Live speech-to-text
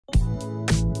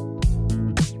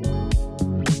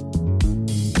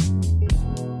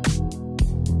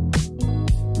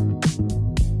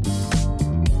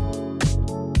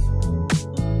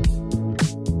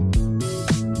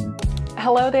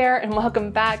there and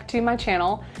welcome back to my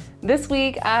channel. This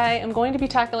week I am going to be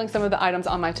tackling some of the items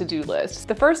on my to-do list.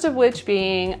 The first of which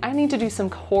being I need to do some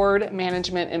cord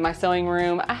management in my sewing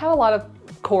room. I have a lot of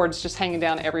cords just hanging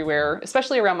down everywhere,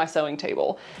 especially around my sewing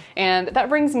table. And that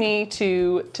brings me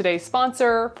to today's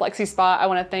sponsor, FlexiSpot. I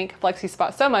want to thank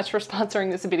FlexiSpot so much for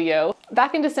sponsoring this video.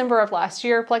 Back in December of last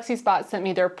year, FlexiSpot sent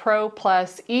me their Pro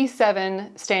Plus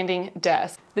E7 standing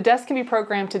desk. The desk can be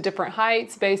programmed to different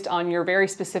heights based on your very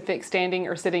specific standing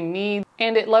or sitting needs,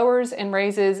 and it lowers and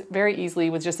raises very easily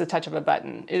with just the touch of a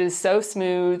button. It is so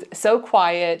smooth, so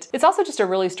quiet. It's also just a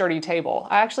really sturdy table.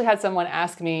 I actually had someone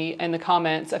ask me in the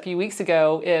comments a few weeks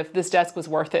ago if this desk was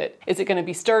worth it. Is it going to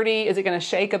be sturdy? Is it going to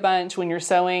shake a bunch when you're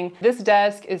sewing? This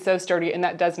desk is so sturdy, and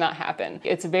that does not happen.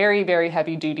 It's very, very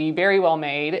heavy duty, very well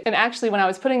made. And actually, when I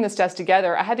was putting this desk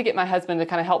together, I had to get my husband to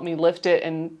kind of help me lift it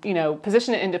and,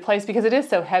 position it into place because it is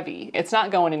so heavy. It's not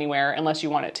going anywhere unless you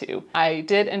want it to. I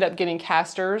did end up getting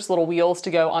casters, little wheels to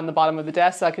go on the bottom of the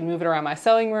desk so I can move it around my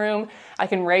sewing room. I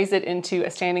can raise it into a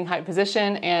standing height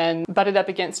position and butt it up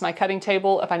against my cutting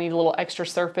table if I need a little extra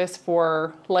surface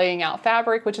for laying out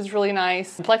fabric, which is really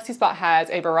nice. FlexiSpot has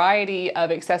a variety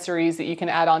of accessories that you can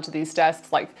add onto these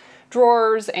desks, like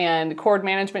drawers and cord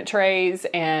management trays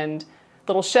and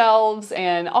little shelves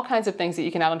and all kinds of things that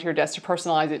you can add onto your desk to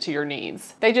personalize it to your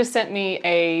needs. They just sent me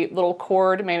a little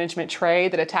cord management tray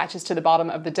that attaches to the bottom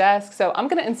of the desk. So I'm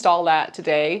gonna install that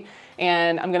today,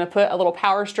 and I'm gonna put a little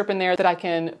power strip in there that I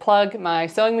can plug my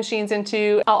sewing machines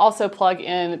into. I'll also plug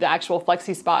in the actual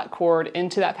FlexiSpot cord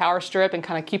into that power strip and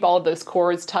kind of keep all of those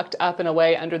cords tucked up and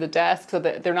away under the desk so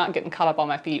that they're not getting caught up on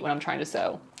my feet when I'm trying to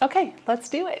sew. Okay, let's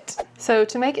do it. So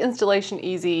to make installation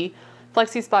easy,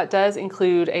 FlexiSpot does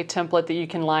include a template that you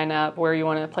can line up where you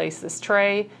want to place this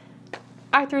tray.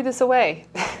 I threw this away.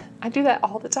 I do that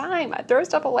all the time. I throw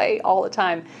stuff away all the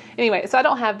time. Anyway, so I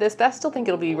don't have this, but I still think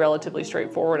it'll be relatively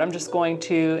straightforward. I'm just going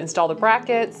to install the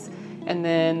brackets, and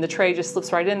then the tray just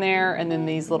slips right in there, and then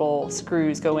these little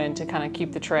screws go in to kind of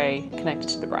keep the tray connected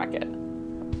to the bracket.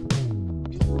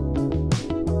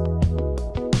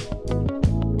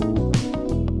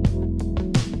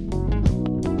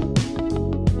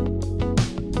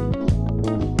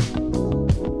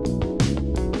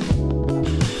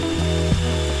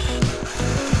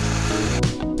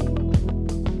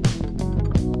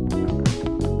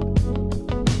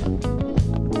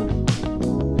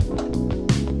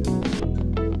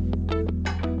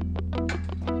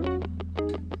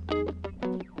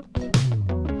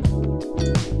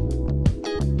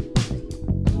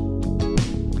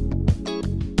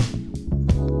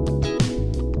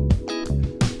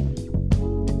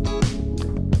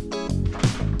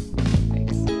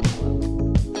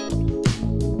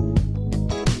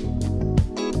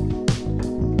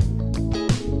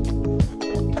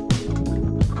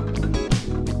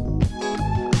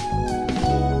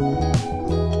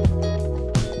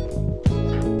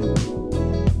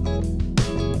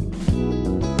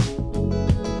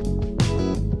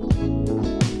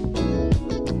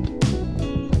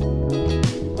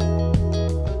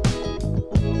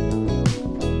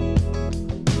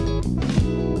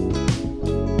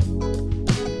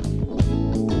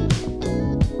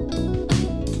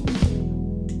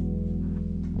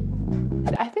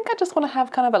 Want to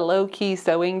have kind of a low-key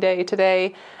sewing day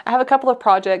today. I have a couple of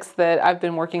projects that I've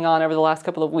been working on over the last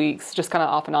couple of weeks, just kind of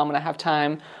off and on when I have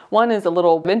time. One is a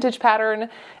little vintage pattern.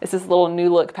 It's this little new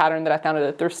look pattern that I found at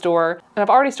a thrift store. And I've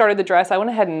already started the dress. I went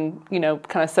ahead and,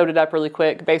 kind of sewed it up really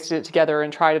quick, basted it together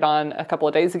and tried it on a couple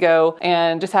of days ago,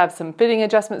 and just have some fitting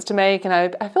adjustments to make. And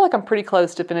I feel like I'm pretty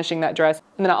close to finishing that dress.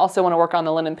 And then I also want to work on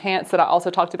the linen pants that I also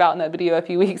talked about in that video a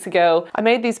few weeks ago. I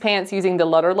made these pants using the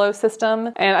Lutterlow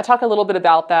system, and I talk a little bit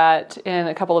about that in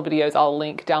a couple of videos I'll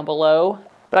link down below.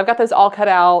 But I've got those all cut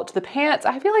out. The pants,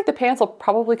 I feel like the pants will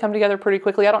probably come together pretty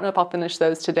quickly. I don't know if I'll finish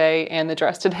those today and the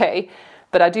dress today,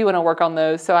 but I do want to work on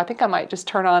those. So I think I might just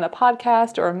turn on a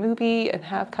podcast or a movie and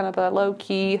have kind of a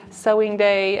low-key sewing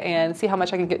day and see how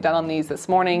much I can get done on these this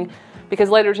morning. Because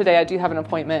later today I do have an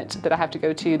appointment that I have to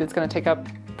go to that's going to take up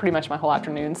pretty much my whole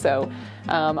afternoon. So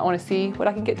I want to see what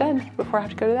I can get done before I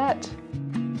have to go to that.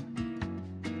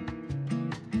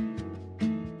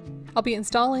 I'll be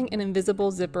installing an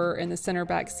invisible zipper in the center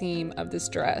back seam of this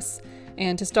dress.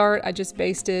 And to start, I just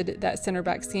basted that center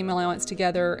back seam allowance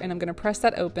together, and I'm going to press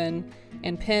that open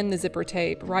and pin the zipper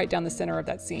tape right down the center of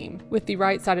that seam, with the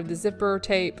right side of the zipper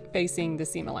tape facing the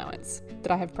seam allowance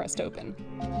that I have pressed open.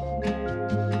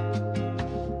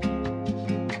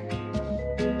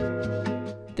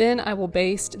 Then I will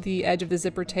baste the edge of the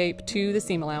zipper tape to the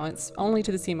seam allowance, only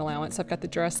to the seam allowance. I've got the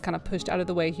dress kind of pushed out of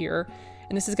the way here,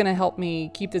 and this is going to help me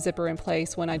keep the zipper in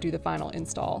place when I do the final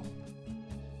install.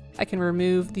 I can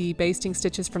remove the basting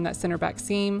stitches from that center back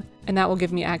seam, and that will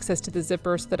give me access to the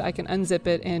zipper so that I can unzip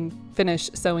it and finish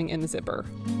sewing in the zipper.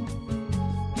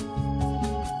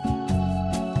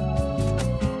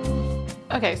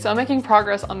 Okay, so I'm making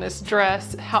progress on this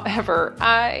dress. However,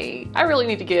 I really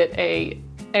need to get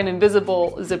an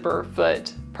invisible zipper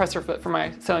foot, presser foot for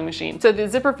my sewing machine. So the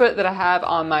zipper foot that I have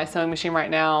on my sewing machine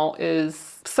right now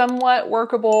is somewhat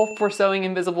workable for sewing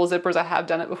invisible zippers. I have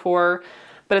done it before,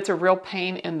 but it's a real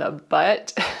pain in the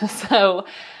butt. So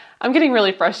I'm getting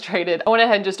really frustrated. I went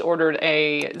ahead and just ordered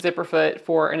a zipper foot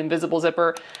for an invisible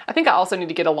zipper. I think I also need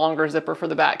to get a longer zipper for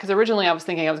the back, because originally I was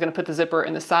thinking I was gonna put the zipper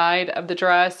in the side of the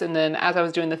dress, and then as I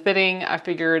was doing the fitting, I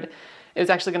figured it was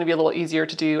actually gonna be a little easier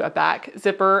to do a back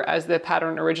zipper as the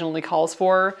pattern originally calls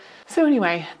for. So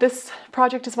anyway, this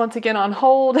project is once again on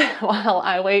hold while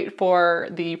I wait for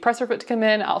the presser foot to come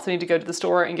in. I also need to go to the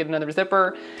store and get another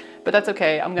zipper, but that's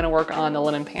okay. I'm gonna work on the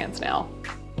linen pants now.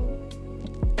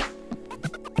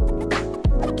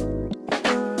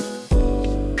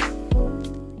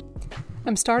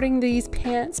 I'm starting these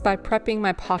pants by prepping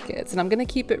my pockets, and I'm gonna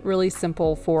keep it really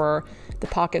simple for the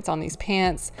pockets on these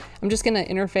pants. I'm just gonna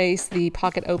interface the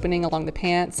pocket opening along the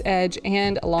pants edge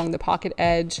and along the pocket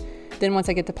edge. Then once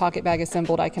I get the pocket bag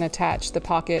assembled, I can attach the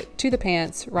pocket to the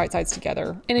pants right sides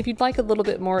together. And if you'd like a little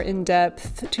bit more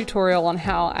in-depth tutorial on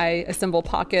how I assemble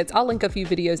pockets, I'll link a few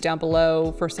videos down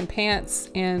below for some pants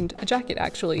and a jacket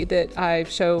actually that I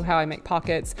show how I make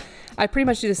pockets. I pretty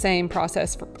much do the same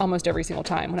process for almost every single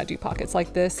time when I do pockets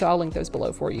like this, so I'll link those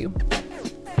below for you.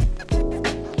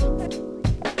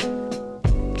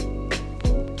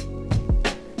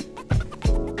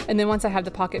 And then once I have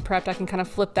the pocket prepped, I can kind of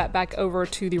flip that back over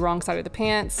to the wrong side of the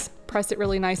pants, press it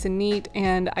really nice and neat,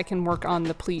 and I can work on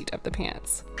the pleat of the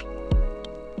pants.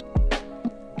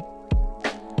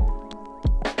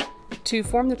 To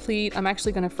form the pleat, I'm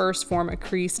actually going to first form a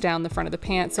crease down the front of the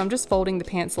pants. So I'm just folding the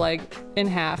pants leg in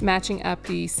half, matching up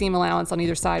the seam allowance on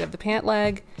either side of the pant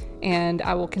leg, and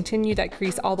I will continue that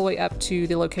crease all the way up to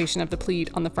the location of the pleat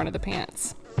on the front of the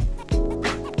pants.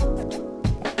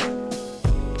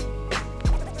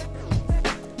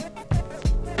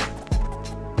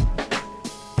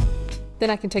 Then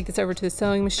I can take this over to the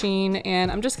sewing machine,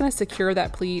 and I'm just gonna secure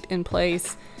that pleat in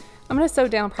place. I'm gonna sew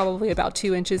down probably about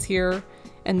 2 inches here,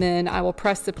 and then I will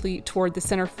press the pleat toward the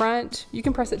center front. You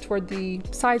can press it toward the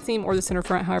side seam or the center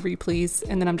front, however you please,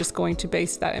 and then I'm just going to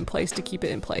baste that in place to keep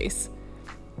it in place.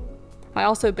 I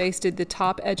also basted the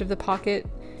top edge of the pocket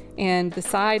and the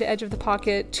side edge of the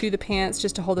pocket to the pants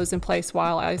just to hold those in place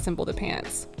while I assemble the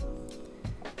pants.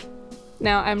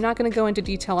 Now, I'm not going to go into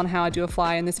detail on how I do a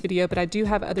fly in this video, but I do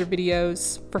have other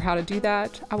videos for how to do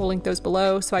that. I will link those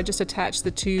below. So I just attached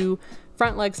the 2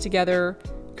 front legs together,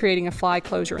 creating a fly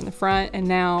closure in the front, and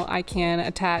now I can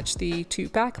attach the 2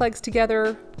 back legs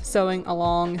together, sewing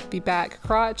along the back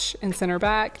crotch and center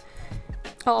back.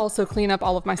 I'll also clean up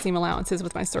all of my seam allowances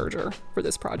with my serger for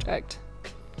this project.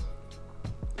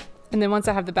 And then once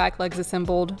I have the back legs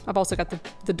assembled, I've also got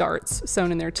the darts sewn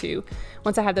in there too.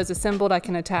 Once I have those assembled, I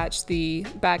can attach the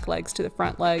back legs to the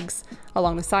front legs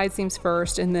along the side seams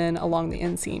first, and then along the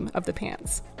inseam of the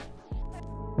pants.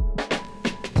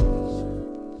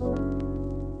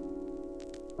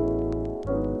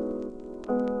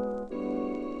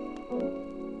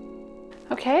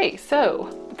 Okay, so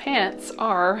the pants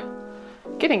are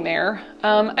getting there.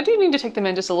 I do need to take them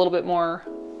in just a little bit more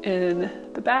in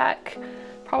the back.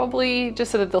 Probably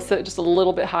just so that they'll sit just a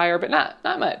little bit higher, but not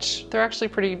much. They're actually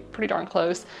pretty darn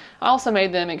close. I also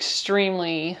made them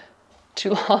extremely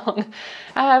too long.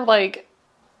 I have like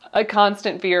a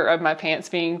constant fear of my pants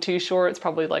being too short. It's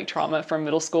probably like trauma from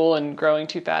middle school and growing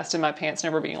too fast and my pants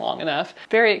never being long enough.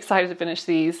 Very excited to finish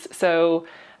these. So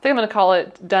I think I'm gonna call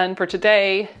it done for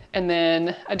today. And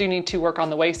then I do need to work on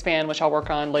the waistband, which I'll work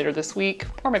on later this week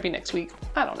or maybe next week.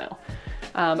 I don't know.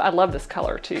 I love this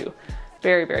color too.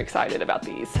 Very, very excited about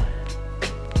these.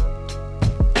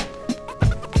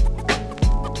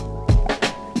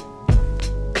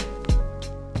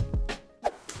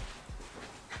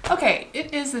 Okay,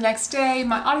 it is the next day.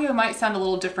 My audio might sound a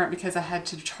little different because I had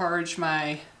to charge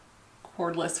my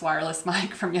cordless wireless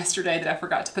mic from yesterday that I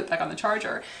forgot to put back on the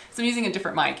charger. So I'm using a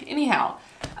different mic. Anyhow,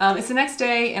 it's the next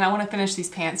day and I want to finish these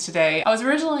pants today. I was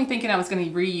originally thinking I was going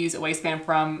to reuse a waistband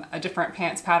from a different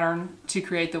pants pattern to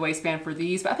create the waistband for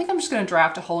these, but I think I'm just going to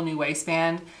draft a whole new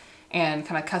waistband and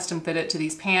kind of custom fit it to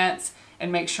these pants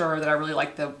and make sure that I really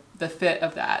like the fit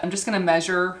of that. I'm just going to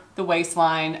measure the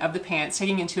waistline of the pants,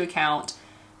 taking into account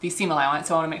the seam allowance.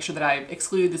 So I want to make sure that I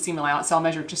exclude the seam allowance. So I'll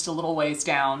measure just a little ways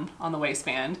down on the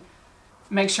waistband.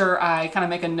 Make sure I kind of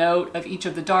make a note of each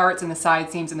of the darts and the side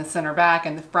seams and the center back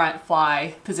and the front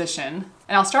fly position.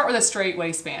 And I'll start with a straight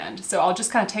waistband. So I'll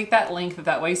just kind of take that length of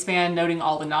that waistband, noting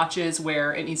all the notches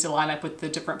where it needs to line up with the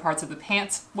different parts of the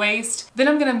pants waist. Then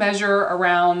I'm gonna measure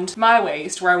around my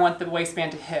waist where I want the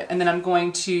waistband to hit. And then I'm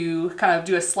going to kind of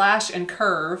do a slash and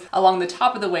curve along the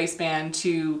top of the waistband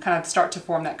to kind of start to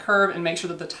form that curve and make sure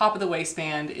that the top of the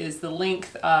waistband is the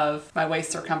length of my waist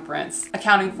circumference,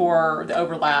 accounting for the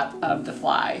overlap of the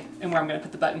fly and where I'm gonna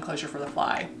put the button closure for the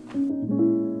fly.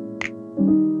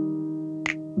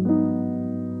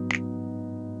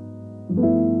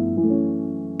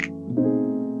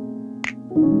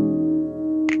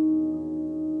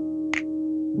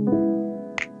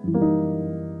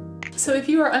 So if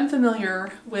you are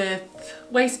unfamiliar with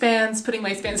waistbands, putting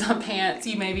waistbands on pants,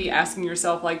 you may be asking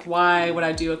yourself, like, why would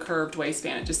I do a curved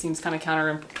waistband? It just seems kind of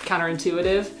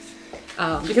counterintuitive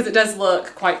because it does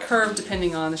look quite curved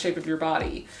depending on the shape of your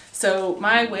body. So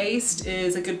my waist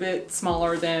is a good bit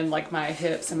smaller than like my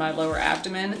hips and my lower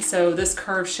abdomen. So this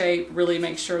curved shape really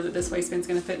makes sure that this waistband is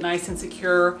going to fit nice and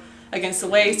secure against the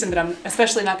waist, and that I'm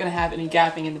especially not going to have any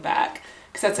gapping in the back.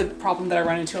 Because that's a problem that I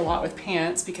run into a lot with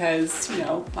pants, because, you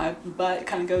know, my butt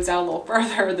kind of goes out a little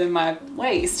further than my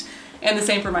waist, and the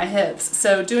same for my hips.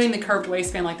 So doing the curved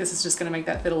waistband like this is just going to make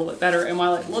that fit a little bit better. And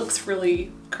while it looks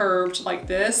really curved like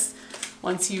this,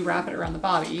 once you wrap it around the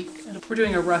body, and we're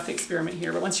doing a rough experiment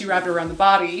here, but once you wrap it around the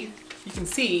body, you can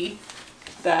see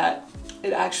that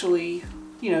it actually,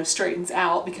 you know, straightens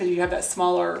out because you have that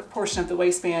smaller portion of the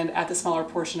waistband at the smaller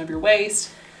portion of your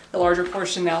waist. The larger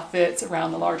portion now fits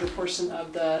around the larger portion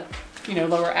of the, you know,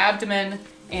 lower abdomen,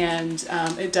 and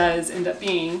it does end up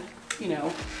being, you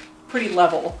know, pretty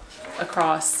level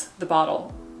across the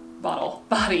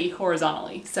body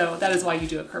horizontally. So that is why you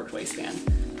do a curved waistband.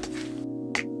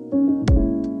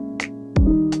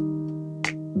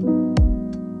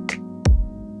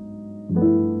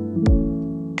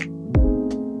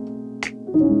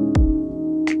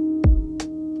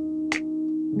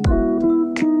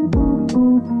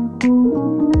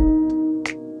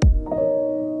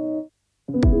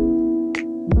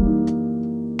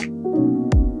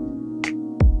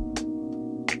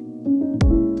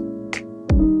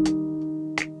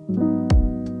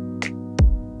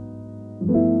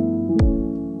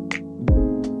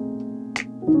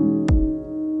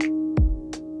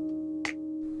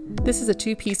 This is a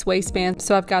two-piece waistband,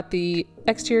 so I've got the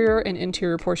exterior and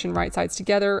interior portion right sides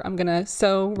together. I'm gonna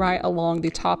sew right along the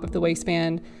top of the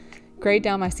waistband, grade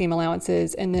down my seam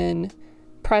allowances, and then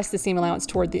press the seam allowance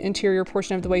toward the interior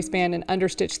portion of the waistband and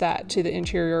understitch that to the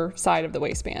interior side of the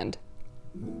waistband.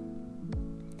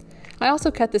 I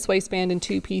also cut this waistband in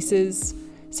two pieces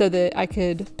so that I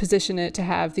could position it to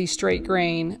have the straight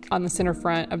grain on the center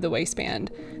front of the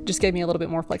waistband. Just gave me a little bit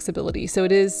more flexibility. So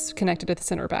it is connected at the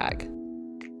center back.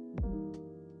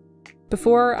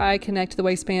 Before I connect the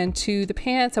waistband to the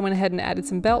pants, I went ahead and added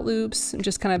some belt loops and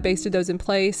just kind of basted those in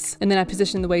place. And then I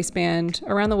positioned the waistband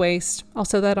around the waist. I'll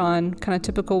sew that on, kind of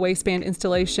typical waistband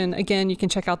installation. Again, you can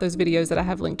check out those videos that I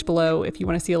have linked below if you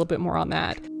want to see a little bit more on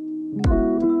that.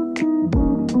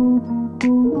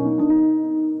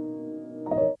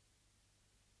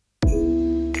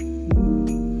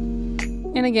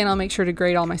 And again, I'll make sure to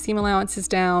grade all my seam allowances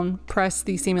down, press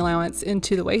the seam allowance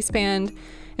into the waistband,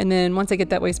 and then once I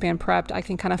get that waistband prepped, I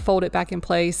can kind of fold it back in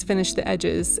place, finish the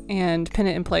edges, and pin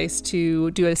it in place to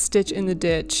do a stitch in the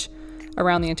ditch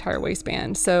around the entire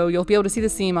waistband. So you'll be able to see the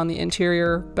seam on the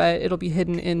interior, but it'll be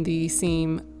hidden in the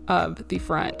seam of the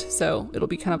front. So it'll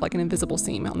be kind of like an invisible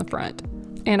seam on the front.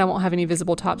 And I won't have any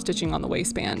visible top stitching on the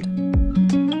waistband.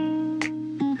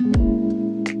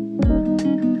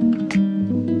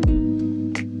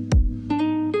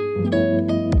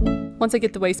 Once I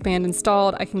get the waistband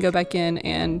installed, I can go back in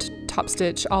and top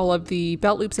stitch all of the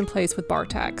belt loops in place with bar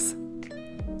tacks.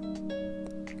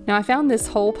 Now I found this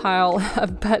whole pile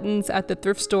of buttons at the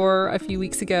thrift store a few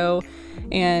weeks ago,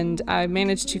 and I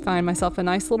managed to find myself a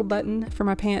nice little button for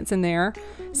my pants in there.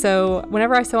 So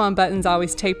whenever I sew on buttons, I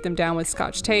always tape them down with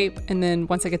Scotch tape, and then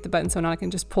once I get the button sewn on, I can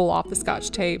just pull off the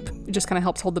Scotch tape. It just kind of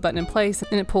helps hold the button in place,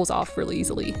 and it pulls off really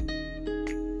easily.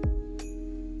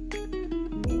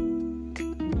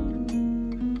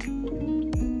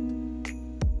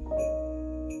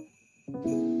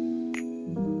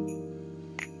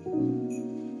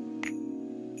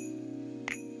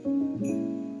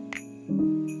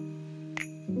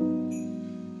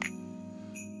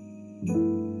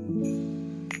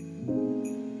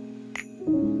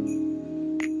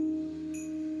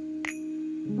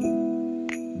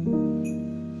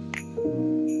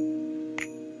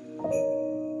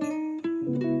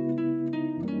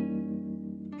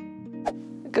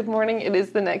 Good morning, it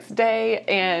is the next day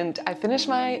and I finished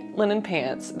my linen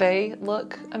pants. They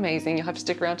look amazing. You'll have to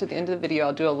stick around to the end of the video.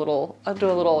 I'll do a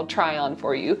little try on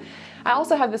for you. I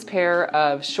also have this pair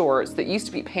of shorts that used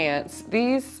to be pants.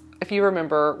 These, if you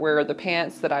remember, were the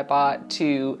pants that I bought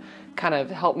to kind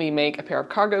of help me make a pair of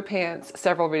cargo pants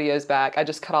several videos back. I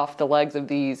just cut off the legs of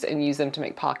these and used them to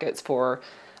make pockets for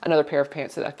another pair of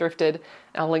pants that I thrifted.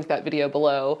 I'll link that video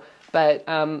below. But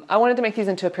I wanted to make these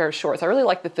into a pair of shorts. I really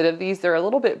like the fit of these. They're a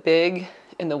little bit big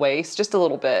in the waist, just a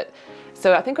little bit.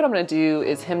 So I think what I'm gonna do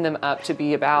is hem them up to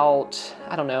be about,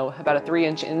 I don't know, about a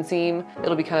 3-inch inseam.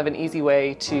 It'll be kind of an easy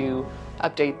way to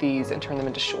update these and turn them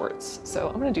into shorts. So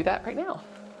I'm gonna do that right now.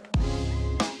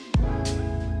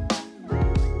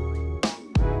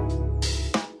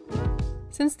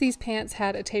 Since these pants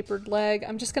had a tapered leg,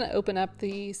 I'm just gonna open up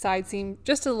the side seam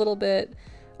just a little bit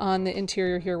on the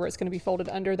interior here where it's going to be folded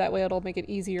under. That way it'll make it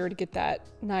easier to get that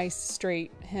nice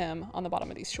straight hem on the bottom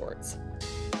of these shorts.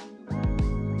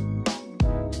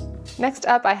 Next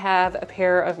up, I have a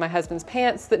pair of my husband's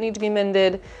pants that need to be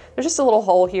mended. There's just a little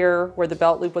hole here where the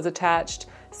belt loop was attached.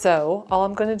 So all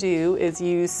I'm going to do is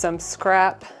use some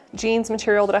scrap jeans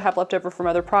material that I have left over from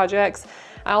other projects.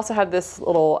 I also have this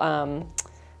little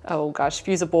oh gosh,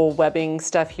 fusible webbing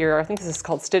stuff here. I think this is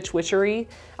called Stitch Witchery.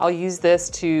 I'll use this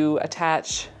to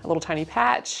attach a little tiny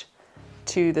patch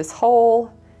to this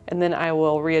hole, and then I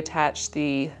will reattach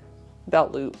the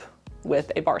belt loop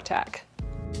with a bar tack.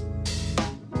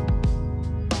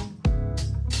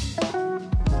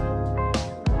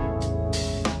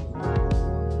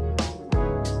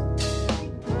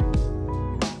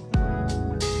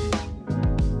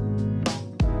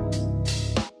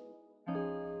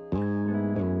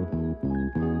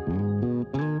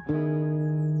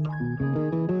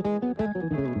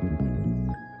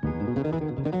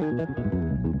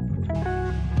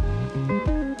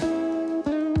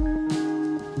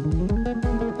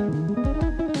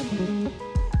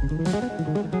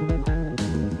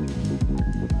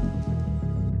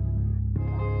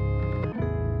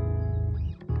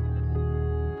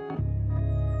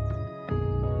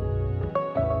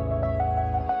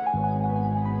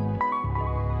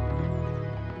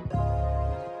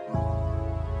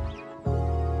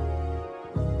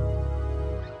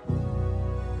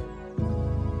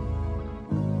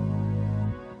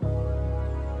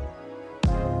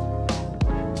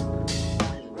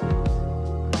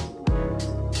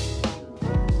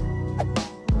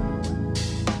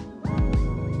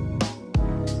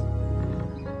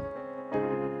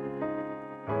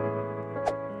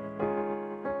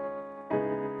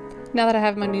 Now that I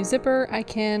have my new zipper, I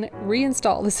can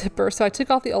reinstall the zipper. So I took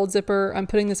off the old zipper. I'm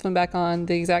putting this one back on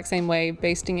the exact same way,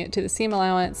 basting it to the seam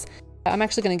allowance. I'm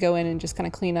actually going to go in and just kind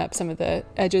of clean up some of the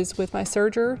edges with my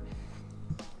serger.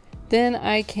 Then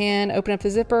I can open up the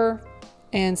zipper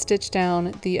and stitch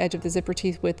down the edge of the zipper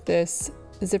teeth with this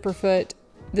zipper foot.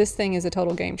 This thing is a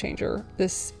total game changer.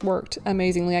 This worked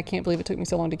amazingly. I can't believe it took me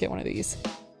so long to get one of these.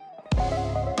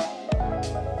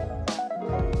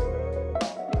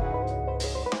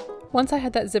 Once I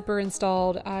had that zipper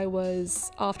installed, I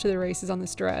was off to the races on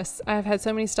this dress. I've had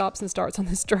so many stops and starts on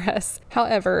this dress.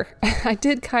 However, I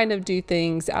did kind of do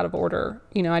things out of order.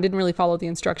 You know, I didn't really follow the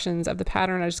instructions of the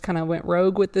pattern. I just kind of went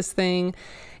rogue with this thing.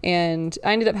 And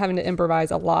I ended up having to improvise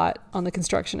a lot on the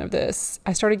construction of this.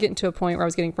 I started getting to a point where I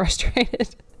was getting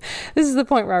frustrated. This is the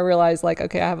point where I realized, like,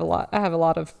 okay, I have a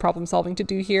lot of problem solving to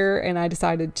do here, and I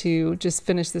decided to just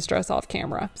finish this dress off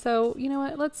camera. So, you know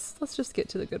what? Let's just get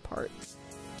to the good part.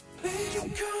 Let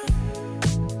you come.